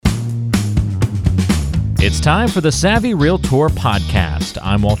It's time for the Savvy Realtor Podcast.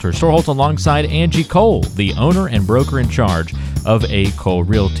 I'm Walter Storholt alongside Angie Cole, the owner and broker in charge of A. Cole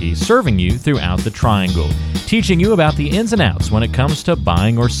Realty, serving you throughout the Triangle, teaching you about the ins and outs when it comes to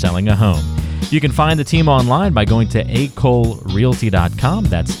buying or selling a home. You can find the team online by going to acolerealty.com.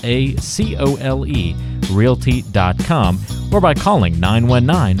 That's A-C-O-L-E realty.com, or by calling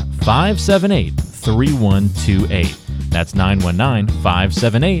 919-578-3128. That's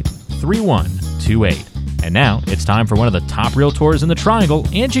 919-578-3128. And now it's time for one of the top realtors in the Triangle,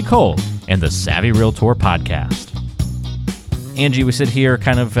 Angie Cole, and the Savvy Realtor Podcast. Angie, we sit here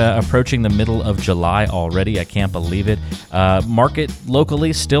kind of approaching the middle of July already. I can't believe it. Market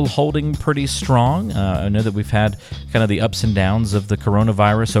locally still holding pretty strong. I know that we've had kind of the ups and downs of the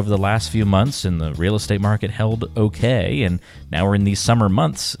coronavirus over the last few months, and the real estate market held okay. And now we're in these summer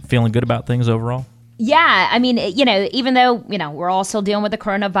months. Feeling good about things overall? Yeah, I mean, even though, we're all still dealing with the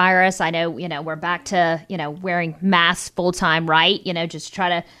coronavirus, I know, we're back to, wearing masks full time, right? Just try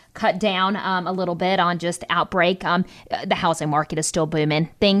to cut down a little bit on just outbreak. The housing market is still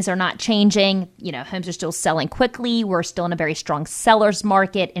booming. Things are not changing. Homes are still selling quickly. We're still in a very strong seller's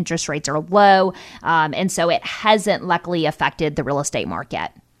market. Interest rates are low. And so it hasn't luckily affected the real estate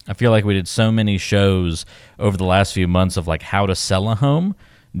market. I feel like we did so many shows over the last few months of like how to sell a home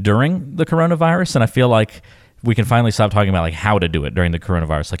during the coronavirus, and I feel like we can finally stop talking about like how to do it during the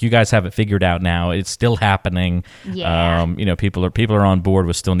coronavirus. Like, you guys have it figured out now. It's still happening. Yeah. People are on board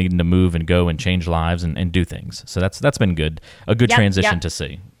with still needing to move and go and change lives and do things. So that's been good. A good transition to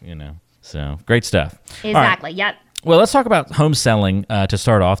see. So great stuff. Exactly. Right. Yep. Well, let's talk about home selling to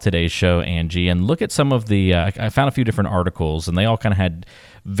start off today's show, Angie, and look at some of the, I found a few different articles, and they all kind of had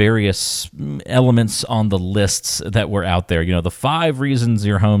various elements on the lists that were out there. The 5 reasons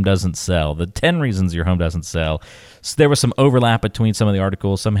your home doesn't sell, the 10 reasons your home doesn't sell. So there was some overlap between some of the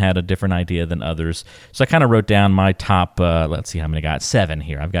articles. Some had a different idea than others. So I kind of wrote down my top, let's see how many I got, 7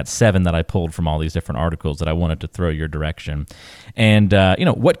 here. I've got 7 that I pulled from all these different articles that I wanted to throw your direction. And,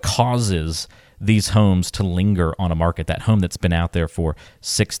 what causes these homes to linger on a market, that home that's been out there for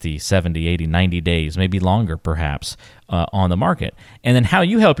 60, 70, 80, 90 days, maybe longer perhaps, on the market. And then how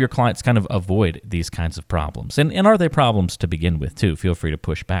you help your clients kind of avoid these kinds of problems. And are they problems to begin with, too? Feel free to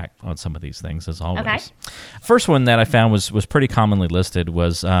push back on some of these things, as always. Okay. First one that I found was pretty commonly listed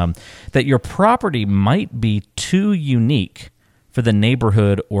was that your property might be too unique for the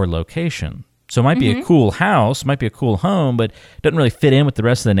neighborhood or location. So it might be a cool house, might be a cool home, but doesn't really fit in with the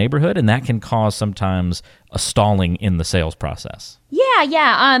rest of the neighborhood, and that can cause sometimes a stalling in the sales process. Yeah.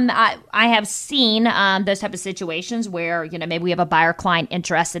 I have seen those type of situations where, maybe we have a buyer client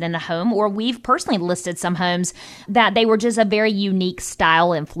interested in a home, or we've personally listed some homes that they were just a very unique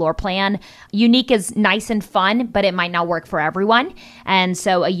style and floor plan. Unique is nice and fun, but it might not work for everyone. And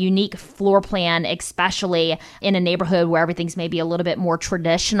so a unique floor plan, especially in a neighborhood where everything's maybe a little bit more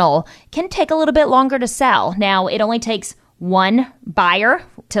traditional, can take a little bit longer to sell. Now, it only takes one buyer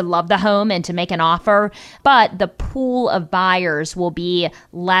to love the home and to make an offer, but the pool of buyers will be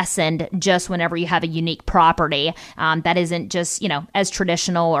lessened just whenever you have a unique property that isn't just, as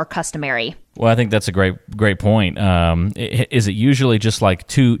traditional or customary. Well, I think that's a great point. Is it usually just like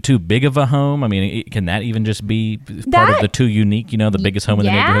too big of a home? I mean, can that even just be part of the too unique, the biggest home in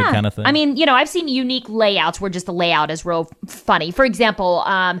the neighborhood kind of thing? I mean, I've seen unique layouts where just the layout is real funny. For example,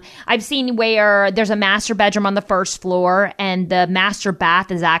 I've seen where there's a master bedroom on the first floor and the master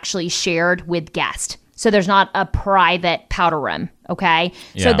bath is actually shared with guests. So there's not a private powder room, okay?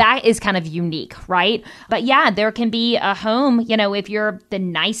 Yeah. So that is kind of unique, right? But yeah, there can be a home, if you're the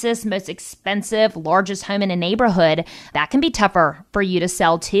nicest, most expensive, largest home in a neighborhood, that can be tougher for you to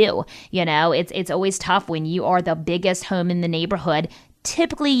sell too. It's always tough when you are the biggest home in the neighborhood.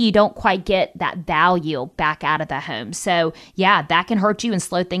 Typically, you don't quite get that value back out of the home. So yeah, that can hurt you and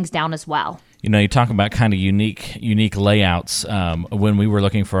slow things down as well. You talk about kind of unique layouts. When we were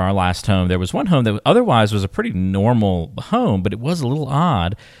looking for our last home, there was one home that otherwise was a pretty normal home, but it was a little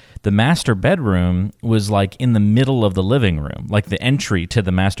odd. The master bedroom was like in the middle of the living room. Like the entry to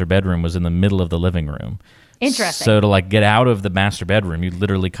the master bedroom was in the middle of the living room. Interesting. So to like get out of the master bedroom, you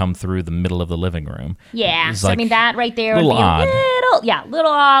literally come through the middle of the living room. Yeah. So like, that right there would be odd.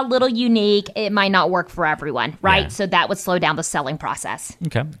 little odd, little unique. It might not work for everyone, right? Yeah. So that would slow down the selling process.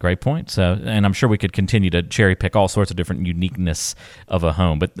 Okay, great point. So, and I'm sure we could continue to cherry pick all sorts of different uniqueness of a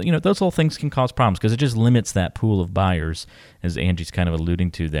home, but those little things can cause problems because it just limits that pool of buyers, as Angie's kind of alluding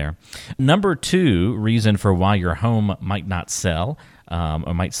to there. Number 2 reason for why your home might not sell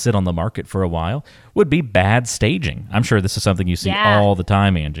or might sit on the market for a while would be bad staging. I'm sure this is something you see all the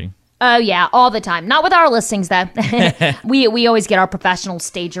time, Angie. Oh, yeah, all the time. Not with our listings, though. We always get our professional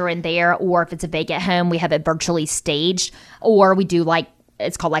stager in there, or if it's a vacant home, we have it virtually staged, or we do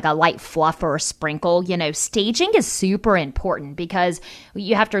it's called like a light fluff or a sprinkle. Staging is super important because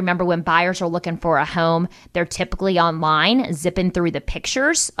you have to remember when buyers are looking for a home, they're typically online, zipping through the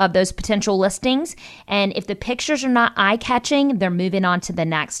pictures of those potential listings. And if the pictures are not eye-catching, they're moving on to the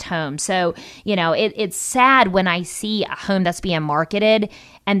next home. So, it's sad when I see a home that's being marketed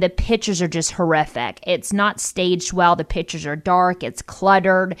and the pictures are just horrific. It's not staged well. The pictures are dark. It's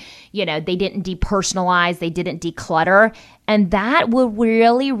cluttered. They didn't depersonalize. They didn't declutter. And that will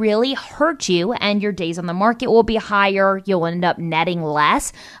really, really hurt you, and your days on the market will be higher. You'll end up netting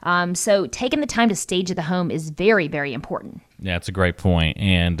less. So taking the time to stage the home is very, very important. Yeah, it's a great point.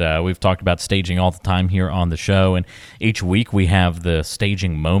 And we've talked about staging all the time here on the show. And each week we have the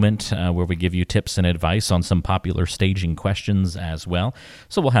staging moment where we give you tips and advice on some popular staging questions as well.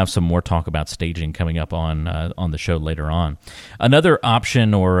 So we'll have some more talk about staging coming up on the show later on. Another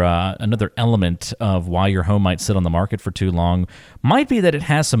option or another element of why your home might sit on the market for too long might be that it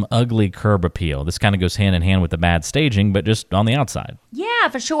has some ugly curb appeal. This kind of goes hand in hand with the bad staging, but just on the outside. Yeah,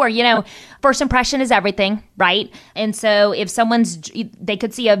 for sure. First impression is everything, right? And so if they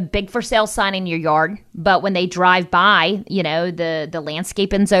could see a big for sale sign in your yard, but when they drive by, the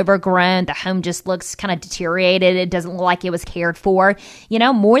landscaping's overgrown, the home just looks kind of deteriorated, it doesn't look like it was cared for,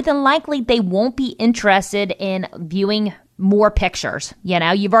 more than likely they won't be interested in viewing more pictures.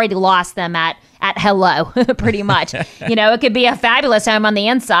 You've already lost them at hello, pretty much. It could be a fabulous home on the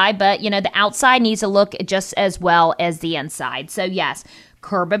inside, but, the outside needs to look just as well as the inside. So yes,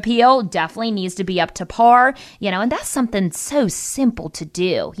 curb appeal definitely needs to be up to par, and that's something so simple to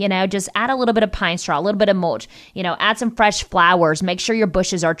do. Just add a little bit of pine straw, a little bit of mulch, add some fresh flowers, make sure your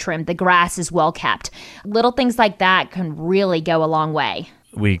bushes are trimmed, the grass is well kept. Little things like that can really go a long way.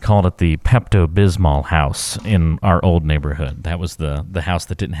 We called it the Pepto-Bismol house in our old neighborhood. That was the house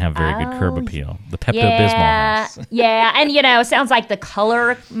that didn't have very good curb appeal. The Pepto-Bismol house. Yeah, and it sounds like the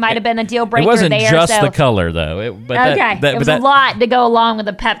color might have been a deal breaker there. It wasn't just the color, though. It was a lot to go along with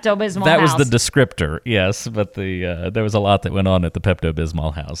the Pepto-Bismol house. That was the descriptor, yes, but there was a lot that went on at the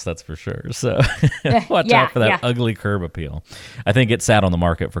Pepto-Bismol house, that's for sure. So watch out for that ugly curb appeal. I think it sat on the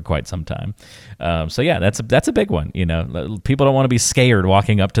market for quite some time. So yeah, that's a big one. People don't want to be scared walking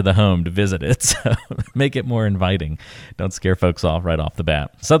up to the home to visit it, so make it more inviting. Don't scare folks off right off the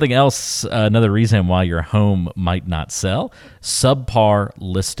bat. Something else, another reason why your home might not sell, subpar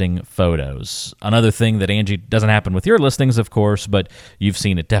listing photos. Another thing that, Angie, doesn't happen with your listings, of course, but you've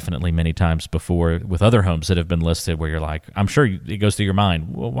seen it definitely many times before with other homes that have been listed where you're like, I'm sure it goes through your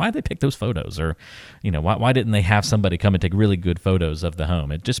mind, well, why did they pick those photos? Or, why didn't they have somebody come and take really good photos of the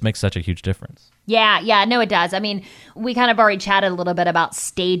home? It just makes such a huge difference. Yeah, no, it does. I mean, we kind of already chatted a little bit about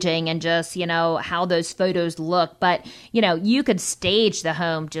staging and just, how those photos look. But, you could stage the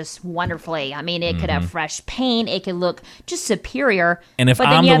home just wonderfully. I mean, it could have fresh paint. It could look just superior. And if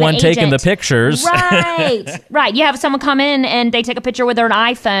I'm the one taking the pictures. Right. You have someone come in and they take a picture with their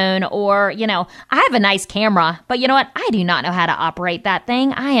iPhone or, I have a nice camera, but you know what? I do not know how to operate that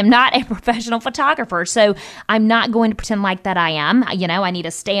thing. I am not a professional photographer, so I'm not going to pretend like that I am. I need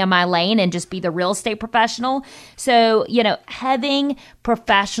to stay in my lane and just be the real estate professional. So, having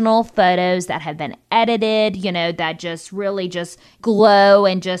professional photos that have been edited, that just really just glow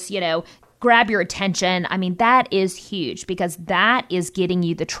and just, grab your attention. I mean, that is huge because that is getting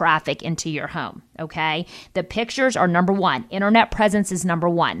you the traffic into your home, okay? The pictures are number one. Internet presence is number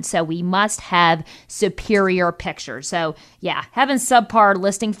one. So we must have superior pictures. So yeah, having subpar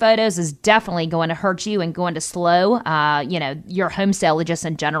listing photos is definitely going to hurt you and going to slow, your home sale just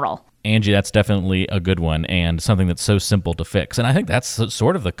in general. Angie, that's definitely a good one and something that's so simple to fix. And I think that's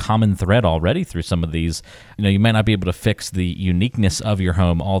sort of the common thread already through some of these. You might not be able to fix the uniqueness of your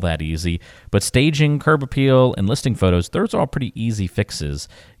home all that easy, but staging, curb appeal, and listing photos, those are all pretty easy fixes.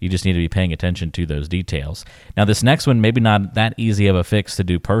 You just need to be paying attention to those details. Now, this next one, maybe not that easy of a fix to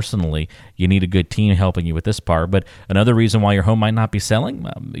do personally. You need a good team helping you with this part. But another reason why your home might not be selling,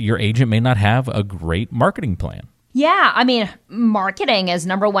 your agent may not have a great marketing plan. Yeah, I mean, marketing is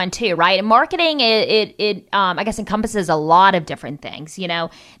number one too, right? And marketing, it I guess encompasses a lot of different things. The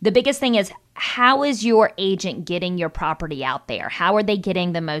biggest thing is how is your agent getting your property out there? How are they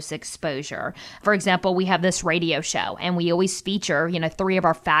getting the most exposure? For example, we have this radio show and we always feature, 3 of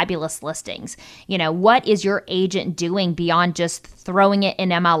our fabulous listings. What is your agent doing beyond just throwing it in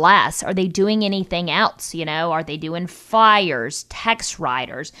MLS? Are they doing anything else? Are they doing flyers, text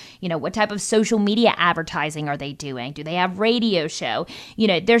riders? What type of social media advertising are they doing? Do they have radio show?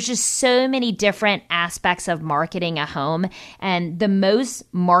 There's just so many different aspects of marketing a home, and the most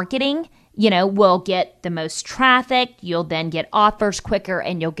marketing will get the most traffic. You'll then get offers quicker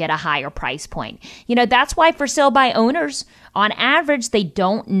and you'll get a higher price point. That's why for sale by owners, on average, they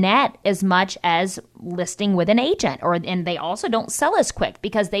don't net as much as listing with an agent, and they also don't sell as quick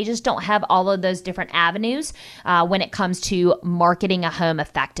because they just don't have all of those different avenues when it comes to marketing a home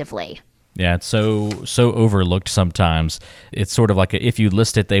effectively. Yeah, it's so overlooked sometimes. It's sort of like if you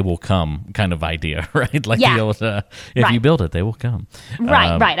list it, they will come kind of idea, right? Like the old, if you build it, they will come.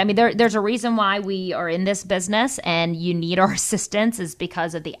 Right. I mean, there's a reason why we are in this business, and you need our assistance is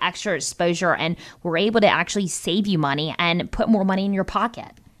because of the extra exposure, and we're able to actually save you money and put more money in your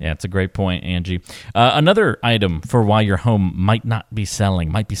pocket. Yeah, it's a great point, Angie. Another item for why your home might not be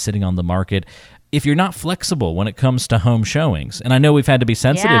selling, might be sitting on the market, if you're not flexible when it comes to home showings. And I know we've had to be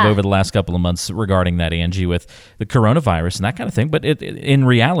sensitive over the last couple of months regarding that, Angie, with the coronavirus and that kind of thing. But in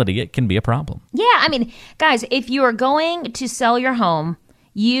reality, it can be a problem. Yeah, I mean, guys, if you are going to sell your home,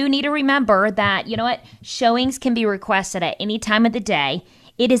 you need to remember that, showings can be requested at any time of the day.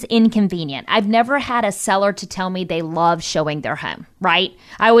 It is inconvenient. I've never had a seller to tell me they love showing their home, right?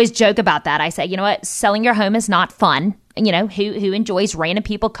 I always joke about that. I say, selling your home is not fun. Who enjoys random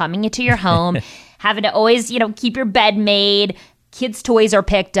people coming into your home, having to always, keep your bed made, kids' toys are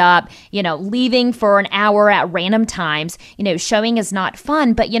picked up, leaving for an hour at random times. Showing is not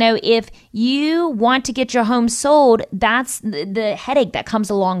fun. But, if you want to get your home sold, that's the headache that comes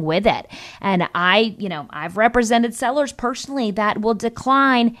along with it. And I've represented sellers personally that will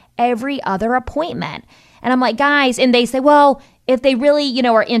decline every other appointment. And I'm like, guys, and they say, well, if they really,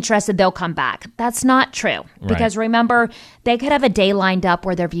 are interested, they'll come back. That's not true. Because remember, they could have a day lined up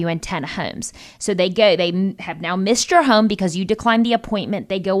where they're viewing 10 homes. So they have now missed your home because you declined the appointment.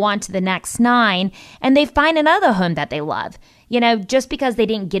 They go on to the next 9 and they find another home that they love. Just because they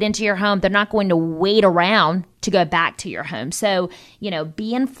didn't get into your home, they're not going to wait around to go back to your home. So,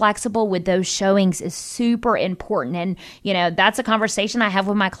 being flexible with those showings is super important. And, that's a conversation I have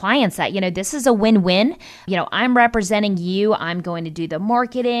with my clients that, this is a win-win. I'm representing you. I'm going to do the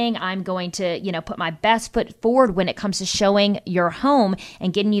marketing. I'm going to, put my best foot forward when it comes to showing your home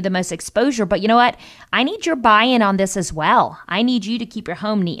and getting you the most exposure. But you know what? I need your buy-in on this as well. I need you to keep your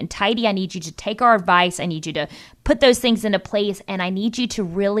home neat and tidy. I need you to take our advice. I need you to put those things into place, and I need you to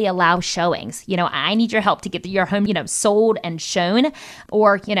really allow showings. I need your help to get your home, sold and shown,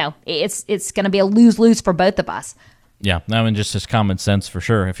 or, it's going to be a lose-lose for both of us. Yeah, I mean, just common sense for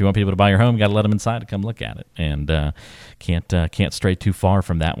sure. If you want people to buy your home, you got to let them inside to come look at it, and can't stray too far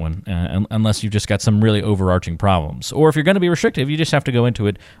from that one unless you've just got some really overarching problems. Or if you're going to be restrictive, you just have to go into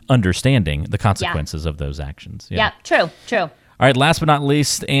it understanding the consequences of those actions. Yeah, true. All right, last but not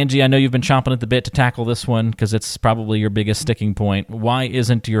least, Angie, I know you've been chomping at the bit to tackle this one because it's probably your biggest sticking point. Why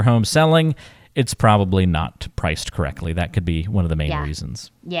isn't your home selling? It's probably not priced correctly. That could be one of the main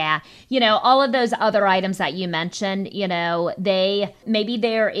reasons. Yeah. All of those other items that you mentioned, maybe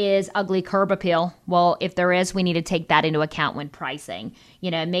there is ugly curb appeal. Well, if there is, we need to take that into account when pricing.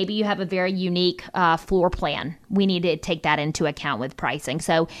 Maybe you have a very unique floor plan. We need to take that into account with pricing.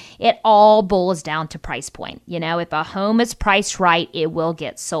 So it all boils down to price point. If a home is priced right, it will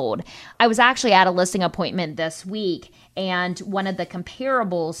get sold. I was actually at a listing appointment this week, and one of the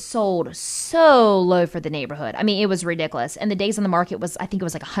comparables sold so low for the neighborhood. I mean, it was ridiculous. And the days on the market I think it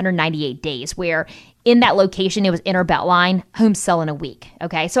was like 198 days, where in that location, it was inner Beltline, homes sell in a week.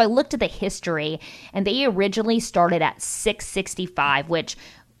 Okay. So I looked at the history, and they originally started at 665, which,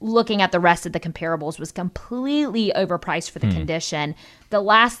 looking at the rest of the comparables, was completely overpriced for the condition. The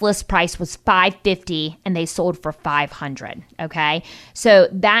last list price was $550 and they sold for $500. Okay. So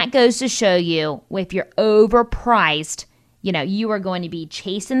that goes to show you, if you're overpriced, you are going to be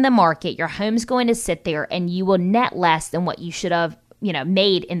chasing the market. Your home's going to sit there and you will net less than what you should have,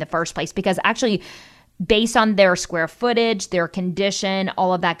 made in the first place. Because actually, based on their square footage, their condition,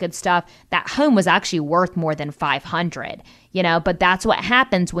 all of that good stuff, that home was actually worth more than $500. But that's what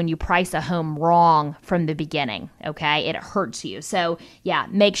happens when you price a home wrong from the beginning, okay? It hurts you. So, yeah,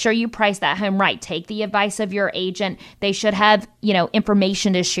 make sure you price that home right. Take the advice of your agent. They should have,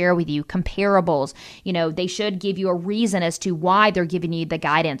 information to share with you, comparables. They should give you a reason as to why they're giving you the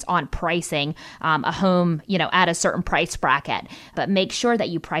guidance on pricing a home, at a certain price bracket. But make sure that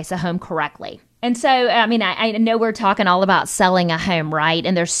you price a home correctly. And so, I know we're talking all about selling a home, right?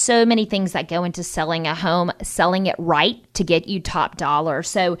 And there's so many things that go into selling a home, selling it right to get you top dollar.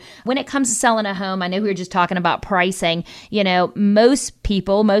 So when it comes to selling a home, I know we were just talking about pricing.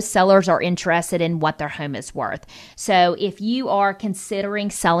 Most sellers are interested in what their home is worth. So if you are considering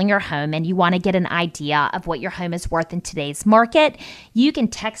selling your home and you want to get an idea of what your home is worth in today's market, you can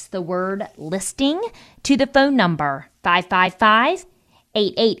text the word listing to the phone number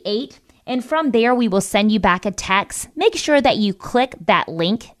 555-888. And from there, we will send you back a text. Make sure that you click that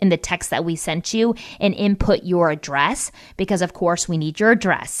link in the text that we sent you and input your address because, of course, we need your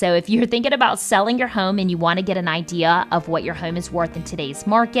address. So if you're thinking about selling your home and you want to get an idea of what your home is worth in today's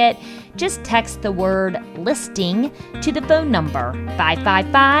market, just text the word listing to the phone number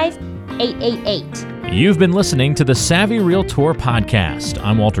 555-888. You've been listening to the Savvy Realtor podcast.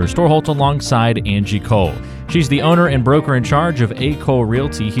 I'm Walter Storholt alongside Angie Cole. She's the owner and broker in charge of A. Cole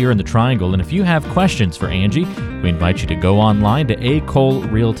Realty here in the Triangle. And if you have questions for Angie, we invite you to go online to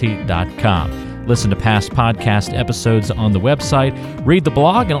acolerealty.com. Listen to past podcast episodes on the website, read the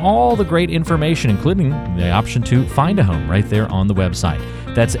blog, and all the great information, including the option to find a home right there on the website.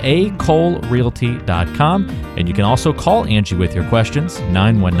 That's acolerealty.com. And you can also call Angie with your questions,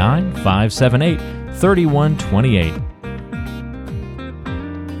 919-578-3128.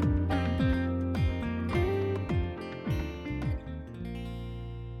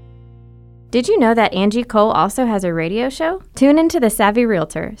 Did you know that Angie Cole also has a radio show? Tune into The Savvy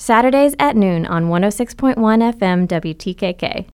Realtor, Saturdays at noon on 106.1 FM WTKK.